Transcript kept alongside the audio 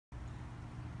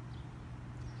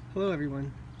Hello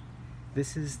everyone.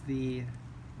 This is the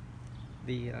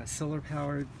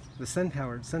SunPowered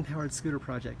scooter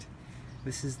project.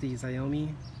 This is the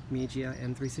Xiaomi Mijia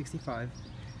M365.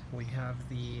 We have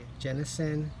the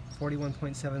Jenison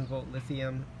 41.7 volt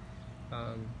lithium.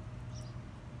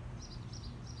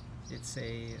 It's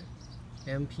a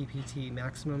MPPT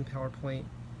maximum power point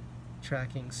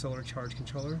tracking solar charge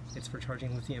controller. It's for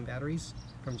charging lithium batteries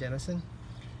from Jenison.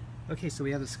 Okay, so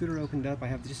we have the scooter opened up. I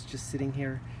have this just sitting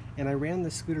here, and I ran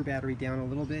the scooter battery down a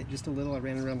little bit, just a little. I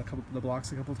ran it around the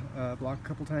blocks a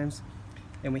couple times,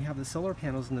 and we have the solar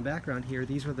panels in the background here.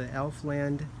 These are the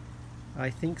Elfland, I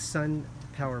think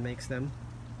SunPowered makes them,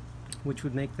 which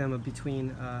would make them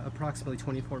between approximately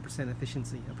 24%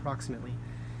 efficiency, approximately.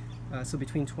 So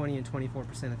between 20 and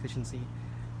 24% efficiency,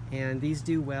 and these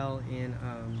do well in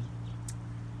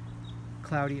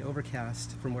cloudy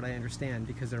overcast, from what I understand,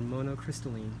 because they're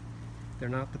monocrystalline. They're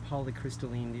not the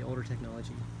polycrystalline, the older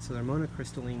technology. So they're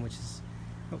monocrystalline, which is...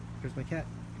 Oh, there's my cat.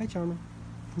 Hi, Charmer.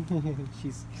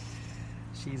 she's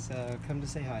come to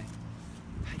say hi.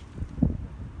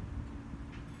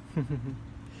 Hi.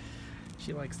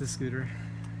 She likes the scooter.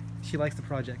 She likes the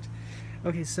project.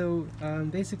 Okay, so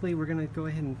basically we're going to go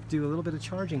ahead and do a little bit of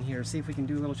charging here, see if we can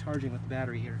do a little charging with the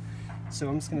battery here. So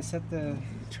I'm just going to set the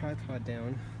tripod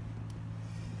down.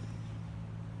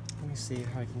 Let me see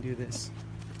how I can do this.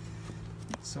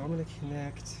 So I'm going to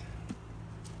connect.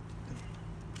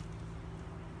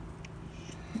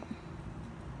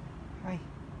 Hi.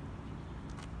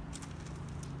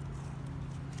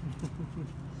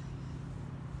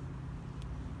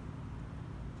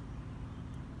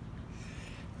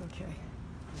 Okay,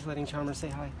 just letting Charmer say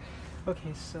hi.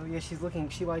 Okay, so yeah, she's looking,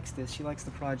 she likes this, she likes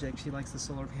the project, she likes the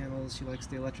solar panels, she likes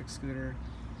the electric scooter.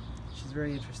 She's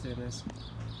very interested in this.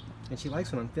 And she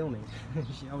likes when I'm filming.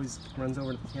 She always runs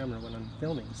over to the camera when I'm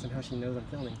filming. Somehow she knows I'm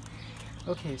filming.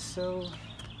 Okay, so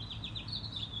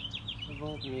the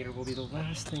voltmeter will be the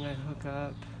last thing I hook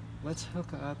up. Let's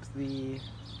hook up the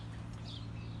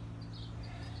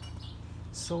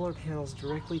solar panels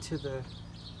directly to the...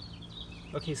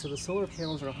 Okay, so the solar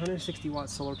panels are 160 watt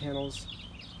solar panels.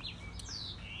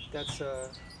 That's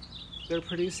they're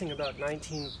producing about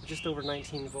just over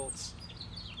 19 volts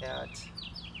at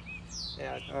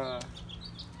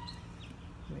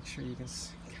make sure you can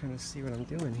kind of see what I'm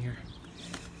doing here.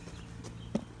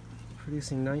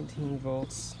 Producing 19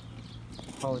 volts.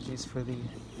 Apologies for the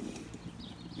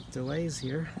delays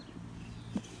here.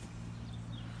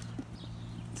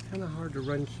 It's kind of hard to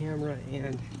run camera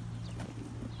and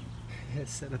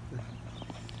set up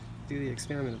do the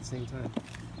experiment at the same time.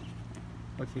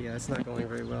 Okay, yeah, it's not going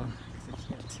very well because I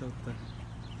can't tilt the...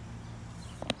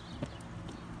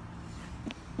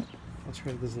 I'll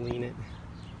try to just lean it.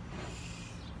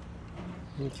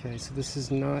 Okay, so this is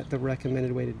not the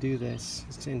recommended way to do this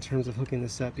in terms of hooking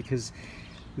this up, because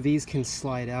these can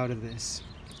slide out of this.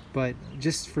 But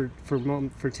just for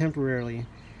temporarily,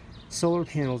 solar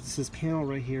panels, this is panel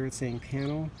right here, it's saying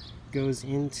panel goes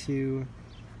into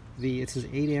it says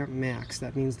 8 amp max.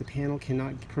 That means the panel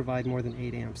cannot provide more than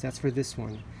 8 amps. That's for this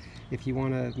one. If you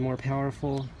want a more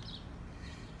powerful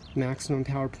maximum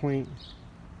power point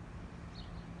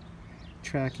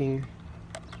tracking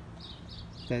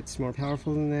that's more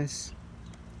powerful than this,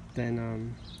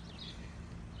 then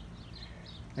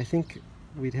I think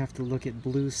we'd have to look at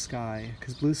Blue Sky,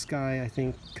 because Blue Sky, I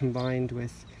think, combined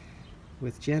with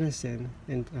Jenison,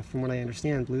 and from what I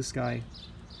understand, Blue Sky,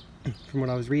 from what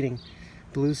I was reading,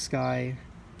 Blue Sky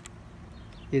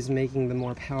is making the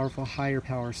more powerful, higher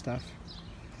power stuff,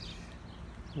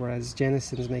 whereas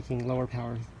Jenison's making lower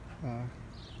power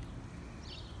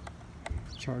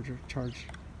charge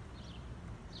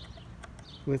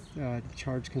with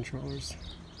charge controllers,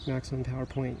 maximum power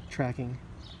point tracking.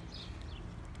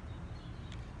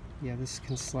 Yeah, this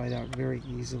can slide out very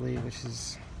easily, which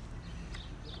is,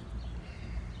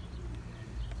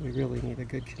 we really need a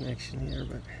good connection here,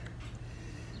 but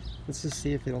let's just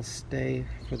see if it'll stay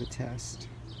for the test.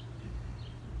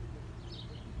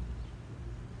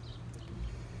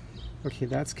 Okay,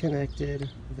 that's connected,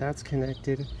 that's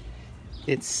connected.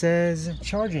 It says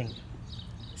charging.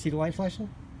 See the light flashing?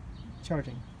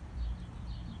 Charging.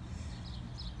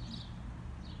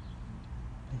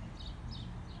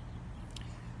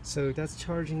 So that's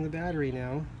charging the battery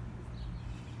now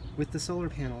with the solar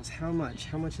panels. How much?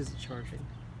 How much is it charging?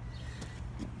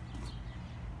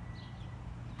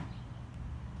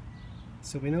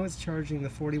 So we know it's charging the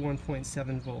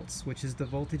 41.7 volts, which is the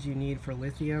voltage you need for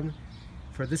lithium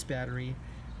for this battery,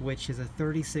 which is a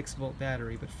 36 volt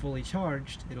battery, but fully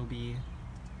charged it'll be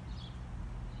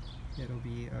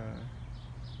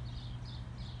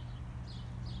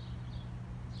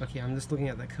Okay, I'm just looking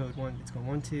at that code. It's going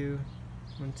 1, 2,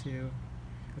 1, 2.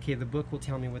 Okay, the book will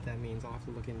tell me what that means. I'll have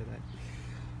to look into that.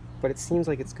 But it seems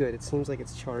like it's good. It seems like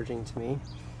it's charging to me.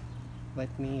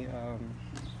 Let me,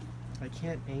 I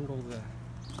can't angle the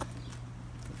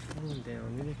phone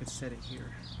down. Maybe I could set it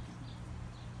here.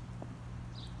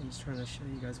 I'm just trying to show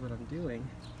you guys what I'm doing.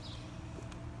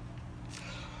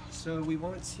 So we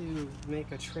want to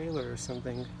make a trailer or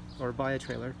something, or buy a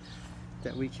trailer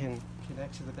that we can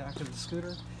connect to the back of the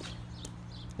scooter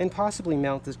and possibly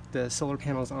mount the solar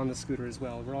panels on the scooter as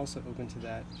well. We're also open to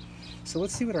that. So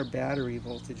let's see what our battery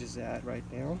voltage is at right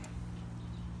now.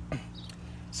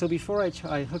 So before I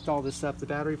hooked all this up, the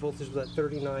battery voltage was at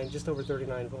 39, just over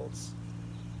 39 volts.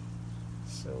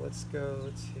 So let's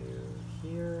go to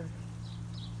here,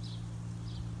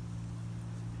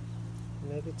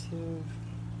 negative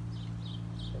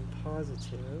and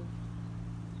positive.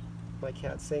 My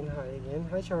cat's saying hi again.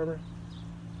 Hi, Charmer.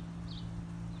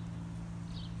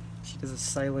 She does a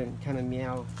silent kind of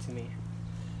meow to me.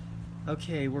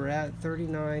 Okay, we're at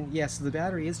 39. Yes, yeah, so the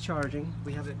battery is charging.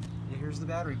 We have it. Here's the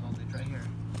battery voltage right here.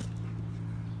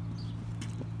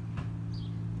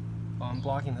 Oh, I'm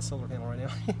blocking the solar panel right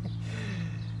now.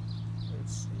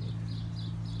 Let's see.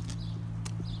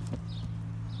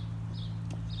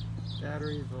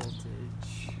 Battery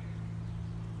voltage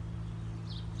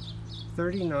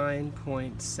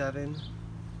 39.7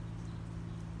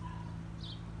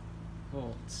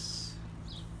 volts.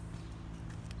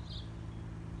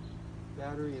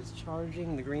 Battery is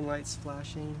charging, the green light's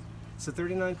flashing. So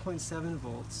 39.7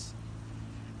 volts.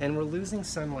 And we're losing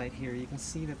sunlight here. You can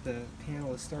see that the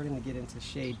panel is starting to get into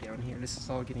shade down here. This is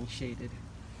all getting shaded.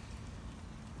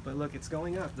 But look, it's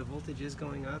going up. The voltage is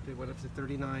going up. It went up to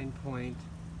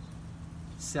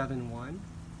 39.71.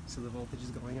 So the voltage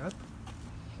is going up.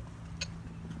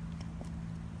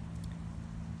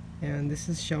 And this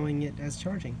is showing it as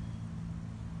charging.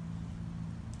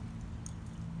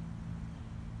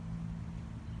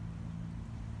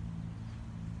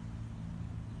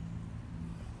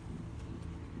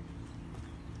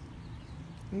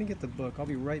 Let me get the book. I'll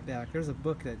be right back. There's a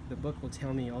book that the book will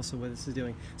tell me also what this is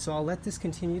doing. So I'll let this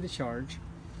continue to charge.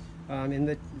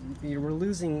 And we're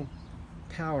losing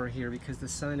power here because the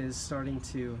sun is starting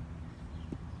to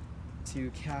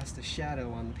cast a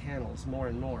shadow on the panels more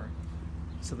and more.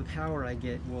 So the power I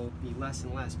get will be less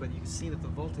and less, but you can see that the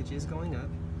voltage is going up.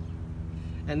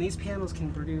 And these panels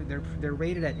can produce, they're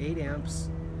rated at 8 amps,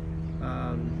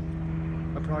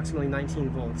 approximately 19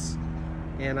 volts.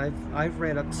 And I've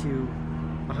read up to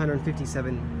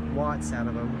 157 watts out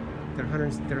of them. They're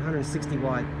 160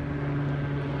 watt.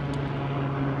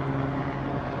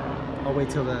 I'll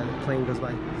wait till the plane goes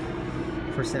by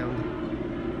for sound.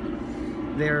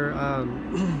 They're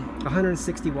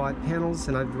 160 watt panels,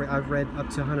 and I've read up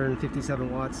to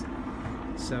 157 watts.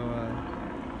 So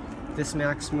this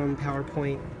maximum power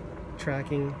point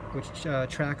tracking, which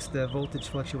tracks the voltage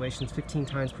fluctuations 15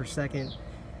 times per second,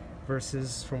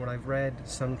 versus, from what I've read,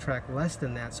 some track less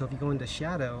than that. So if you go into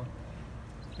shadow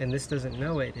and this doesn't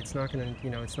know it, it's not going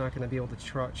to, it's not going to be able to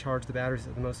charge the batteries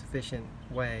in the most efficient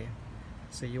way.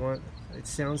 So it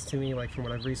sounds to me like, from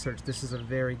what I've researched, this is a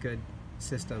very good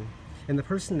system. And the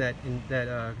person that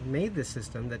made this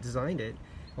system, that designed it,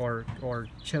 or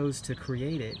chose to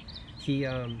create it,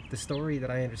 the story that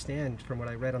I understand from what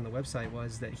I read on the website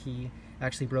was that he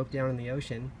actually broke down in the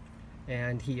ocean,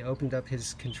 and he opened up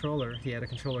his controller. He had a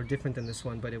controller different than this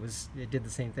one, but it did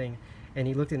the same thing. And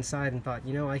he looked inside and thought,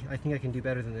 I think I can do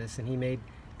better than this. And he made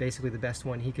basically the best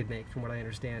one he could make, from what I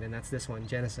understand, and that's this one,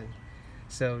 Jenison.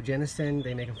 So Jenison,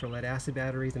 they make them for lead acid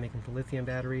batteries, they make them for lithium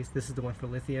batteries. This is the one for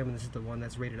lithium, and this is the one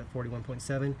that's rated at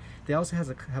 41.7. They also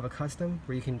have a custom,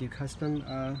 where you can do custom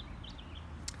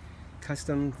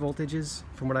voltages,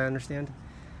 from what I understand.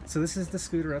 So this is the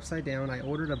scooter upside down. I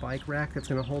ordered a bike rack that's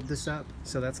going to hold this up,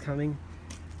 so that's coming.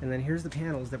 And then here's the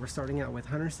panels that we're starting out with: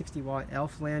 160 watt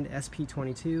Elfland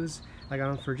SP22s. I got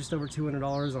them for just over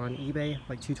 $200 on eBay,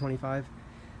 like $225.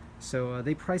 So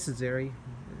they prices vary.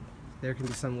 There can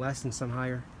be some less and some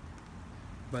higher.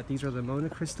 But these are the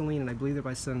monocrystalline, and I believe they're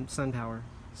by SunPowered.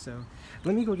 So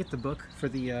let me go get the book for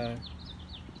the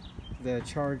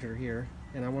charger here,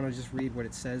 and I want to just read what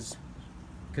it says,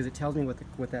 because it tells me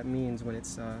what that means when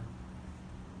it's the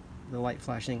light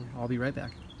flashing. I'll be right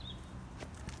back.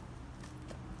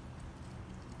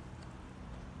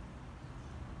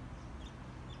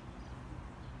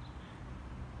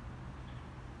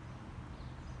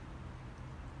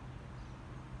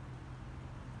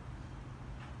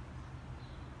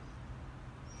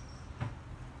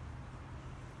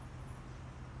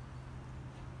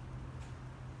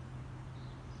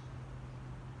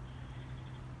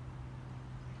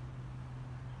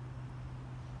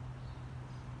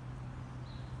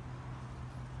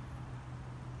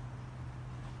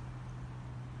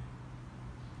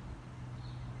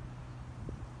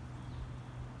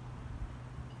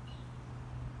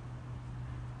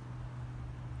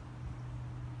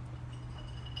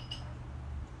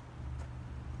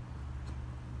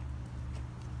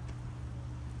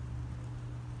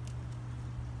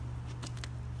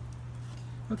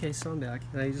 Okay, so I'm back.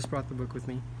 I just brought the book with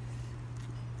me.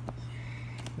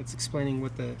 It's explaining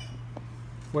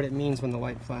what it means when the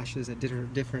light flashes at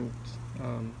different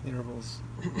intervals.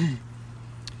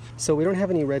 So we don't have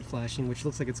any red flashing, which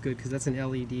looks like it's good because that's an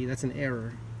LED, that's an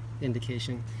error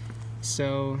indication.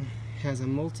 So it has a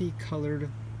multicolored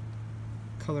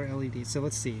color LED. So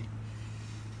let's see.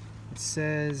 It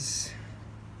says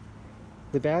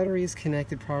the battery is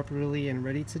connected properly and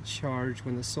ready to charge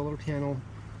when the solar panel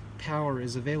power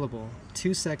is available.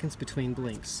 2 seconds between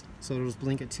blinks. So it'll just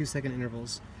blink at 2-second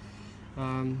intervals.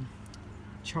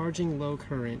 Charging low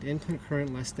current. Input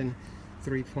current less than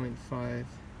 3.5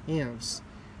 amps.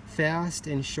 Fast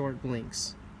and short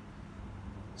blinks.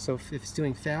 So if it's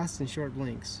doing fast and short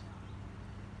blinks,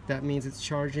 that means it's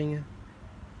charging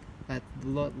at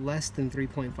less than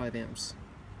 3.5 amps.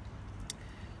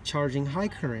 Charging high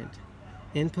current.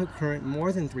 Input current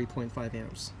more than 3.5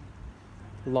 amps.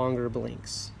 Longer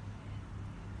blinks.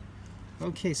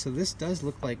 Okay, so this does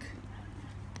look like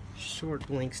short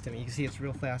blinks to me. You can see it's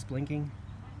real fast blinking.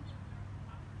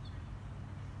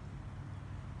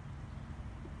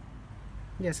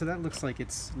 Yeah, so that looks like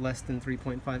it's less than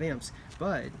 3.5 amps.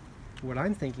 But what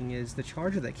I'm thinking is the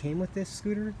charger that came with this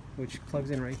scooter, which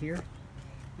plugs in right here,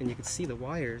 and you can see the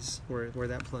wires where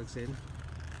that plugs in.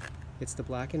 It's the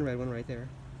black and red one right there.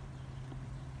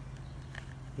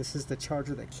 This is the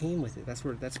charger that came with it. That's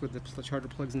where the charger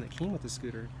plugs in that came with the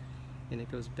scooter. And it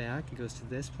goes back, it goes to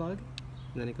this plug,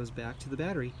 and then it goes back to the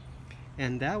battery.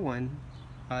 And that one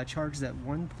charges at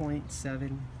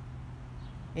 1.7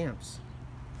 amps.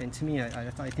 And to me,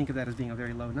 I think of that as being a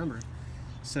very low number.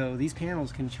 So these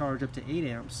panels can charge up to 8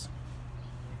 amps.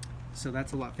 So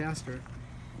that's a lot faster.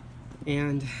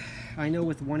 And I know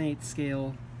with 1/8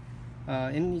 scale,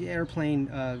 in the airplane,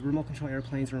 remote control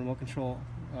airplanes and remote control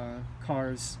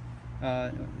cars,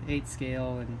 8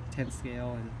 scale and 10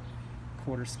 scale and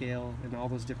quarter scale and all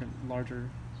those different larger,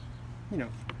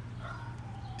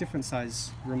 different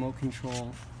size remote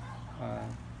control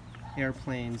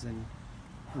airplanes and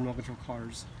remote control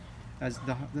cars as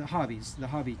the hobby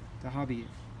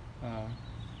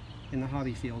in the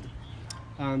hobby field.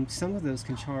 Some of those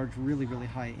can charge really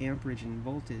high amperage and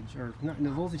voltage, or not, the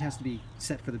voltage has to be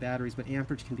set for the batteries, but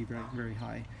amperage can be very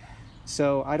high.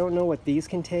 So I don't know what these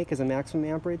can take as a maximum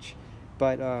amperage,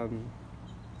 but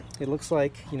it looks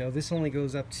like, this only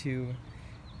goes up to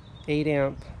 8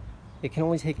 amp. It can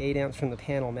only take 8 amps from the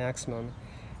panel maximum.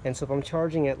 And so if I'm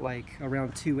charging at like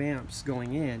around 2 amps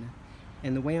going in,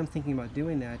 and the way I'm thinking about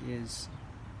doing that is,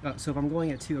 so if I'm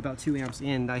going at about 2 amps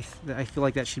in, I feel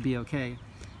like that should be okay.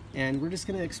 And we're just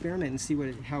going to experiment and see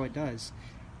how it does.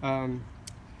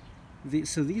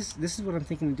 This is what I'm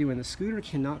thinking to do. And the scooter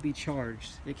cannot be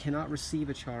charged. It cannot receive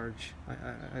a charge.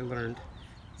 I learned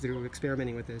through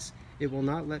experimenting with this. It will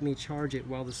not let me charge it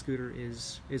while the scooter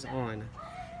is on.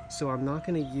 So I'm not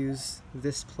going to use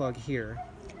this plug here.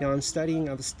 Now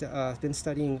I've been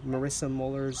studying Marissa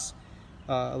Muller's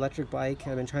electric bike.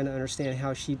 I've been trying to understand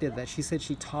how she did that. She said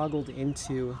she toggled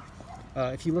into,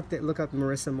 if you look up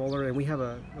Marissa Muller, and we have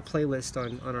a playlist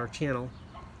on our channel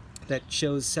that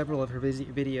shows several of her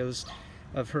videos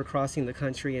of her crossing the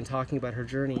country and talking about her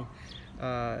journey,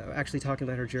 actually talking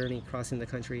about her journey crossing the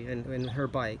country and her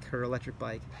bike, her electric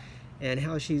bike, and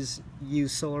how she's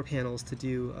used solar panels to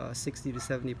do 60 to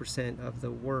 70% of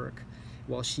the work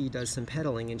while she does some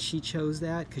pedaling. And she chose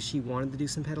that because she wanted to do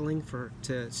some pedaling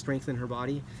to strengthen her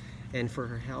body and for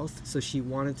her health. So she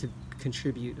wanted to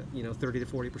contribute 30 to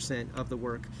 40% of the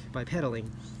work by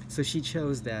pedaling. So she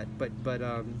chose that, but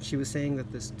she was saying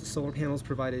that the solar panels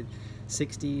provided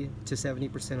 60 to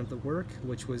 70% of the work,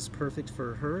 which was perfect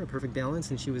for her, a perfect balance.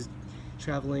 And she was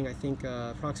traveling, I think,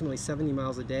 approximately 70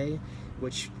 miles a day,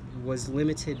 which was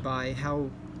limited by how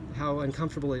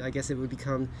uncomfortable I guess it would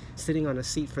become sitting on a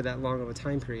seat for that long of a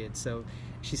time period. So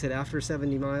she said after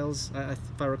 70 miles, if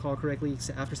I recall correctly,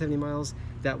 after 70 miles,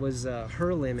 that was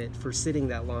her limit for sitting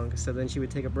that long. So then she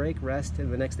would take a break, rest,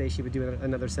 and the next day she would do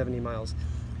another 70 miles.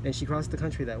 And she crossed the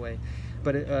country that way.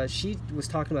 But she was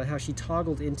talking about how she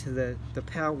toggled into the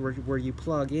power where you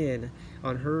plug in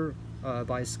on her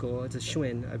bicycle. It's a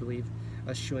Schwinn, I believe.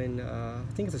 A Schwinn,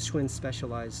 I think it's a Schwinn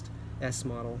Specialized S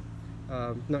model.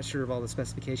 Not sure of all the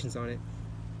specifications on it,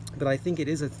 but I think it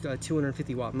is a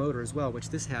 250 watt motor as well, which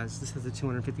this has a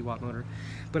 250 watt motor.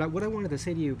 But what I wanted to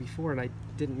say to you before, and I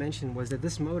didn't mention, was that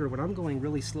this motor, when I'm going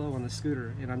really slow on the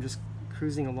scooter and I'm just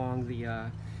cruising along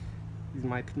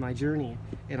my journey,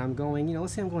 and I'm going,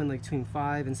 let's say I'm going like between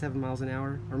 5 and 7 miles an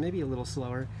hour, or maybe a little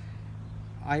slower,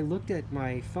 I looked at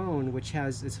my phone, which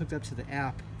is hooked up to the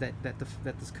app that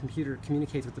this computer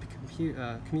communicates with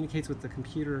the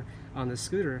computer on the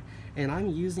scooter, and I'm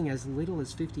using as little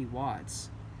as 50 watts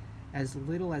as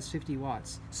little as 50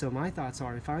 watts. So my thoughts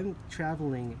are, if I'm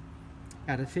traveling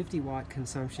at a 50-watt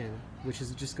consumption, which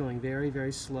is just going very,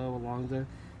 very slow along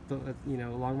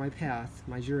along my path,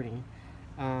 my journey,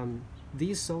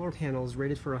 these solar panels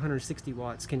rated for 160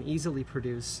 watts can easily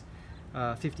produce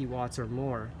 50 watts or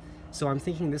more. So I'm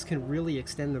thinking this can really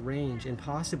extend the range and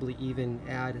possibly even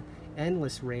add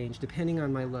endless range depending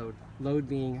on my load. Load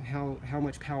being how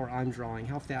much power I'm drawing,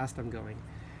 how fast I'm going.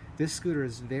 This scooter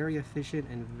is very efficient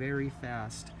and very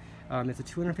fast. It's a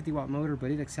 250 watt motor,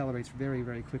 but it accelerates very,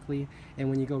 very quickly. And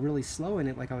when you go really slow in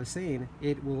it, like I was saying,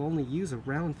 it will only use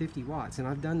around 50 watts. And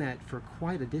I've done that for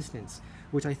quite a distance,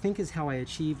 which I think is how I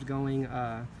achieved going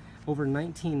over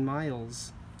 19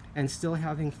 miles and still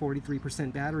having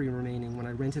 43% battery remaining when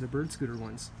I rented a Bird scooter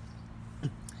once.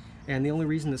 And the only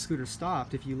reason the scooter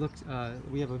stopped, if you looked,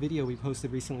 we have a video we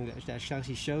posted recently that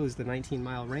actually shows the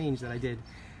 19-mile range that I did.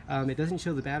 It doesn't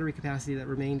show the battery capacity that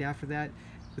remained after that,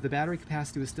 but the battery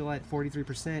capacity was still at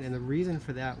 43%, and the reason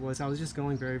for that was I was just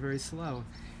going very, very slow.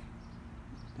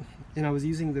 And I was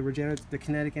using the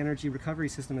kinetic energy recovery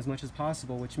system as much as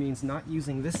possible, which means not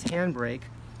using this handbrake,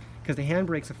 because the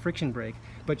handbrake's a friction brake,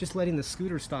 but just letting the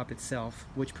scooter stop itself,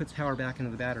 which puts power back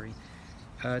into the battery.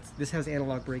 This has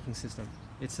analog braking system.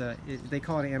 They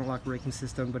call it an analog braking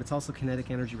system, but it's also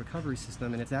kinetic energy recovery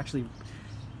system, and it's actually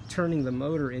turning the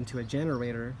motor into a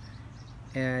generator,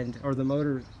 or the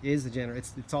motor is a generator.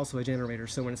 It's also a generator.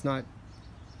 So when it's not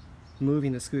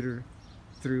moving the scooter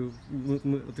through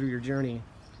your journey,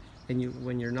 and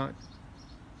when you're not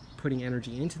putting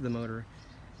energy into the motor,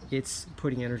 it's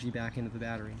putting energy back into the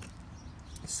battery.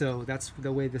 So that's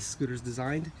the way this scooter is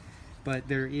designed. But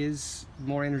there is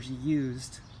more energy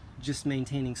used just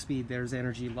maintaining speed. There's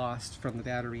energy lost from the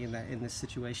battery in this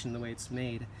situation, the way it's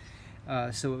made.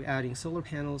 So adding solar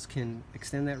panels can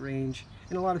extend that range,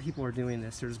 and a lot of people are doing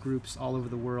this. There's groups all over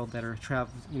the world that are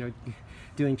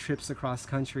doing trips across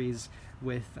countries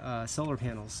with solar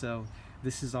panels. So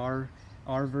this is our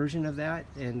version of that,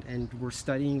 and we're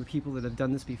studying the people that have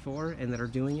done this before and that are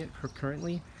doing it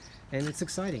currently, and it's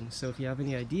exciting. So if you have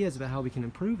any ideas about how we can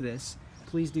improve this,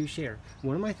 please do share.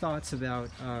 One of my thoughts about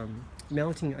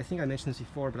mounting, I think I mentioned this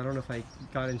before, but I don't know if I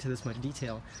got into this much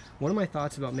detail. One of my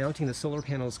thoughts about mounting the solar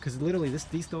panels, because literally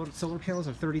these solar panels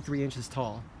are 33 inches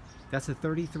tall. That's a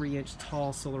 33-inch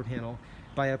tall solar panel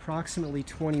by approximately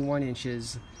 21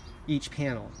 inches each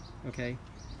panel, okay?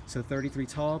 So 33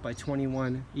 tall by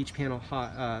 21 each panel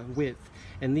width.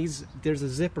 And there's a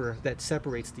zipper that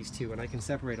separates these two, and I can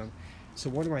separate them. So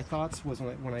one of my thoughts was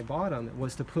when I bought them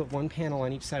was to put one panel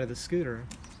on each side of the scooter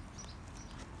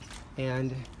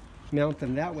and mount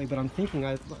them that way. But I'm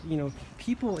thinking,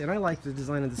 people, and I like the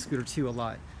design of the scooter too a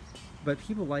lot, but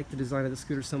people like the design of the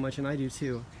scooter so much, and I do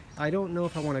too. I don't know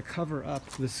if I want to cover up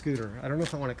the scooter. I don't know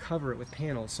if I want to cover it with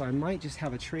panels, so I might just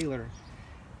have a trailer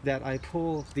that I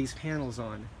pull these panels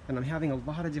on. And I'm having a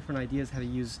lot of different ideas how to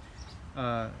use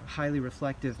highly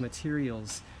reflective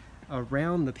materials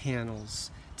around the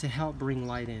panels to help bring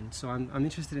light in. So I'm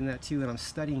interested in that too, and I'm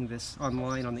studying this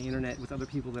online on the internet with other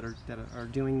people that are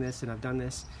doing this and have done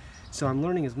this. So I'm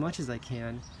learning as much as I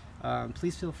can.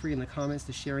 Please feel free in the comments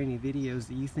to share any videos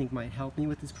that you think might help me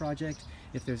with this project.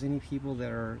 If there's any people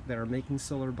that are making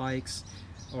solar bikes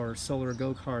or solar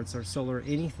go-karts or solar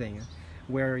anything,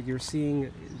 where you're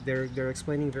seeing they're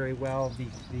explaining very well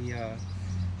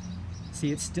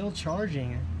see, it's still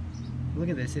charging. Look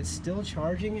at this, it's still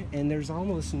charging, and there's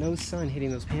almost no sun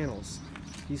hitting those panels.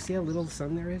 You see how little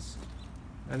sun there is?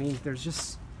 I mean, there's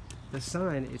just the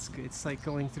sun. It's like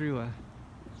going through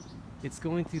it's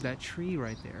going through that tree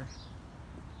right there.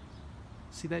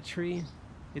 See that tree?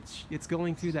 It's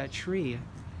going through that tree,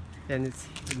 and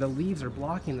the leaves are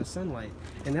blocking the sunlight.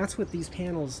 And that's what these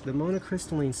panels, the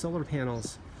monocrystalline solar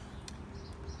panels,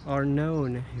 are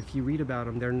known. If you read about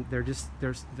them,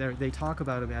 they talk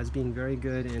about them as being very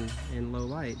good in low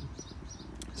light.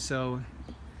 So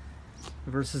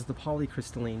versus the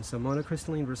polycrystalline, so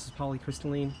monocrystalline versus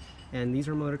polycrystalline, and these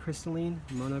are monocrystalline,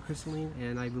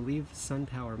 and I believe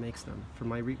SunPowered makes them. From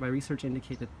my research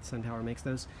indicate that SunPowered makes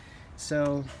those.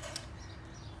 So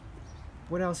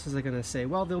what else was I going to say?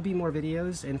 Well, there'll be more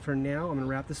videos, and for now I'm going to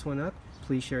wrap this one up.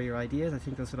 Please share your ideas. I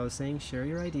think that's what I was saying. Share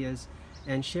your ideas,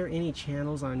 and share any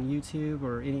channels on YouTube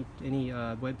or any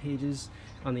web pages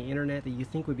on the internet that you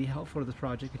think would be helpful to the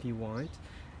project if you want.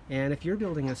 And if you're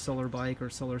building a solar bike or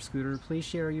solar scooter, please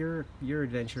share your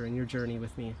adventure and your journey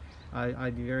with me.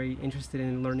 I'd be very interested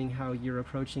in learning how you're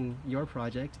approaching your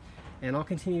project, and I'll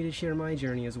continue to share my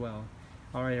journey as well.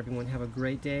 Alright everyone, have a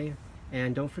great day,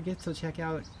 and don't forget to check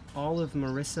out all of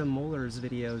Marissa Muller's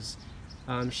videos.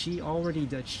 She already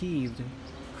achieved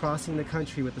crossing the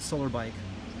country with the solar bike.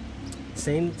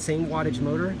 Same wattage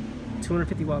motor,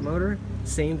 250 watt motor,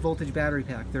 same voltage battery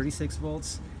pack, 36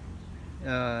 volts,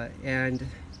 and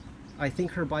I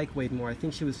think her bike weighed more. I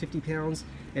think she was 50 pounds,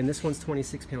 and this one's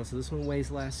 26 pounds, so this one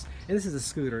weighs less. And this is a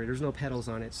scooter. There's no pedals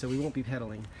on it, so we won't be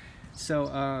pedaling.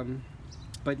 So,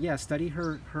 but yeah, study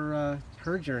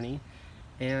her journey,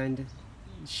 and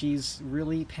she's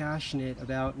really passionate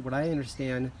about what I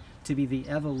understand to be the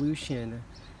evolution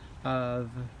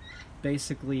of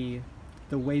basically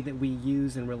the way that we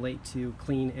use and relate to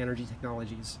clean energy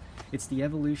technologies. It's the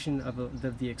evolution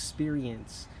of the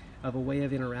experience of a way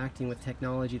of interacting with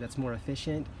technology that's more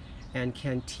efficient and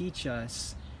can teach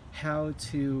us how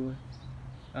to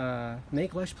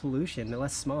make less pollution,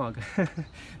 less smog,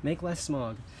 make less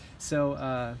smog.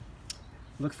 So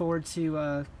look forward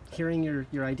to hearing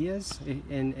your ideas,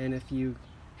 and if you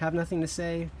have nothing to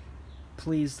say,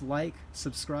 please like,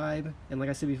 subscribe, and like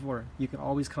I said before, you can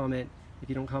always comment. If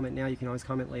you don't comment now, you can always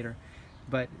comment later.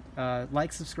 But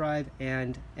like, subscribe,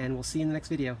 and we'll see you in the next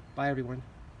video. Bye, everyone.